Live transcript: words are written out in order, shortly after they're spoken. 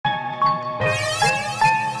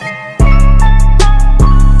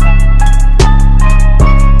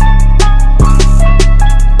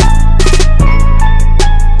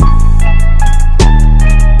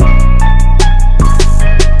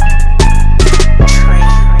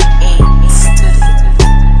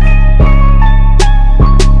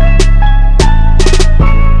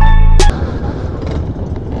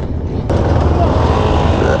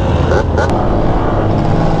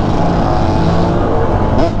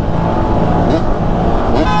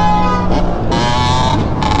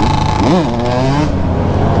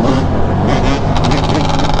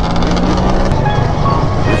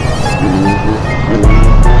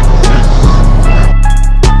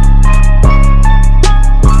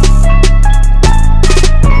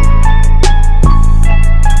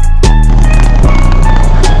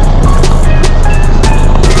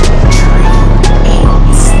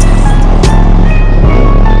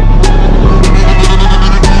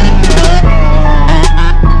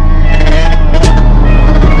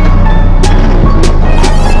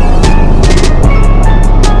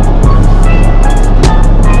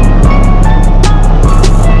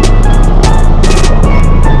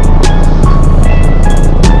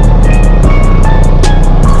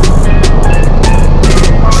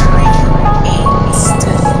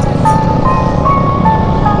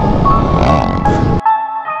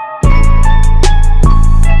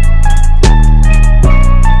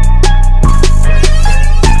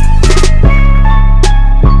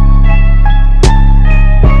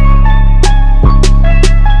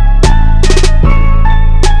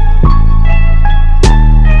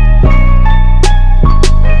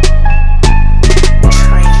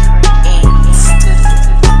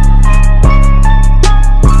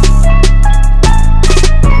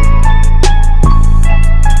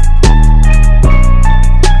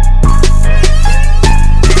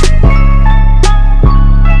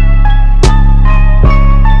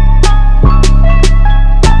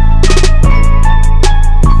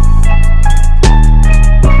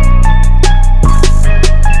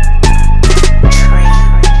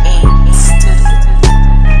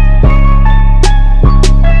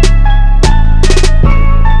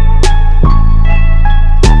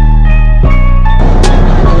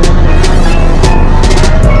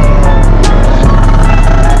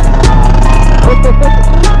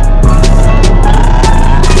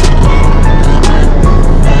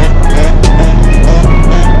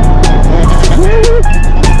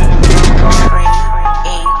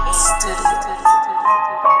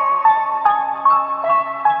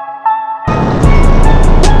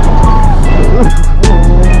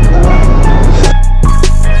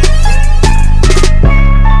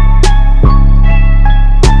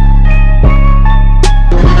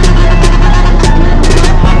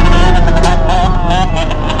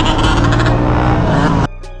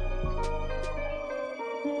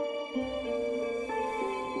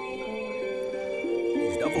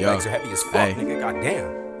bags are heavy as fuck, nigga.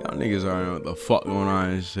 Goddamn. Y'all niggas already know what the fuck going on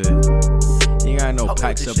and shit. You ain't got no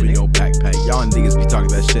packs up in your backpack. Y'all niggas be talking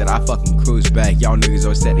that shit. I fucking cruise back. Y'all niggas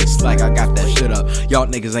always steady slack. I got that shit up. Y'all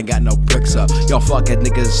niggas ain't got no bricks up. Y'all fucking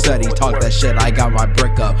niggas steady talk that shit. I got my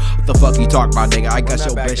brick up. What the fuck you talking about, nigga? I got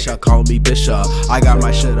your bitch up. Call me Bishop. I got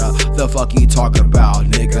my shit up. The fuck you talking about,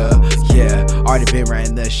 nigga? Yeah, already been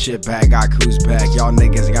ran that shit back. I cruise back. Y'all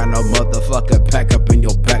niggas ain't got no motherfucking pack up in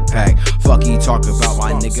your backpack. Fuck you talking about,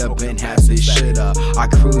 my nigga been has this shit up. I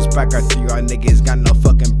cruise back after y'all niggas got no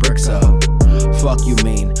fucking bricks up. Fuck you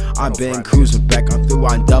mean? I been cruising back, I'm through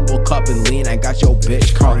on double cup and lean. I got your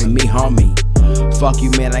bitch calling me homie. Fuck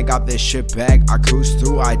you man, I got this shit back. I cruise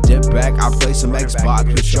through, I dip back. I play some Xbox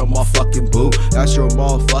with your motherfucking boo. That's your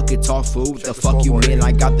motherfucking talk food. The fuck you mean?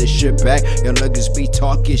 I got this shit back. Y'all niggas be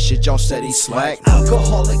talking shit, y'all said he slack.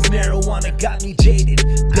 Alcoholic marijuana got me jaded.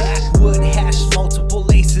 Backwood hash, multiple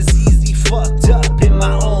laces. Easy fucked up in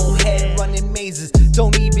my own head, running mazes.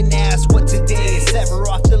 Don't even ask what today is. Sever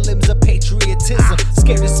off the limbs of patriotism.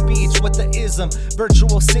 Scared of speech, what the ism?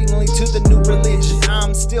 Virtual signaling to the new religion.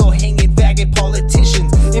 I'm still hanging faggot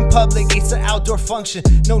politicians. In public, it's an outdoor function.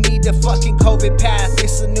 No need to fucking COVID path.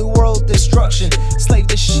 It's a new world destruction. Slave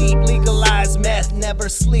the sheep, legalize meth, never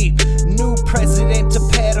sleep. New president to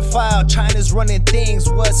pedophile. China's running things.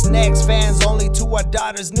 What's next? Fans only to our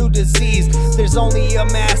daughter's new disease. There's only a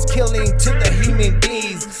mass killing to the human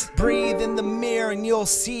beings. Breathe in the mirror and you'll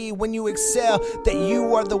see when you excel that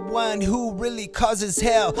you are the one who really causes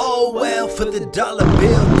hell. Oh well, for the dollar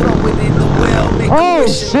bill, throw it in the well, make a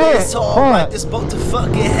wish and let's all ride this boat to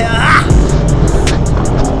fucking hell.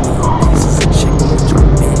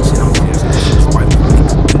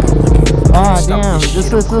 Ah, damn, this is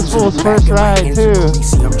this fool's first ride too.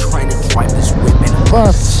 I'm trying to drive this whip and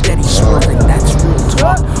I'm steady swerving, that's real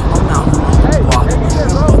talk. I'm out on the block,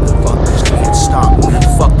 motherfuckers can't stop me.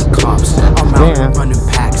 Fuck the cops, I'm out running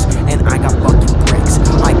packs and I got fucking brakes.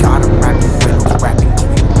 I got 'em rapping riddles, rapping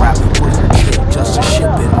clean rap with your chick just to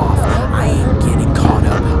ship it off. I ain't getting caught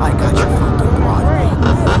up, I got your fucking broad.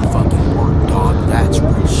 You fucking word dog, that's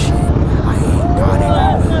real shit. I ain't got it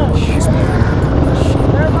on me. She's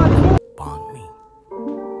bond me.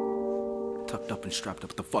 Tucked up and strapped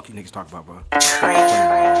up. What the fuck you niggas talking about, bro?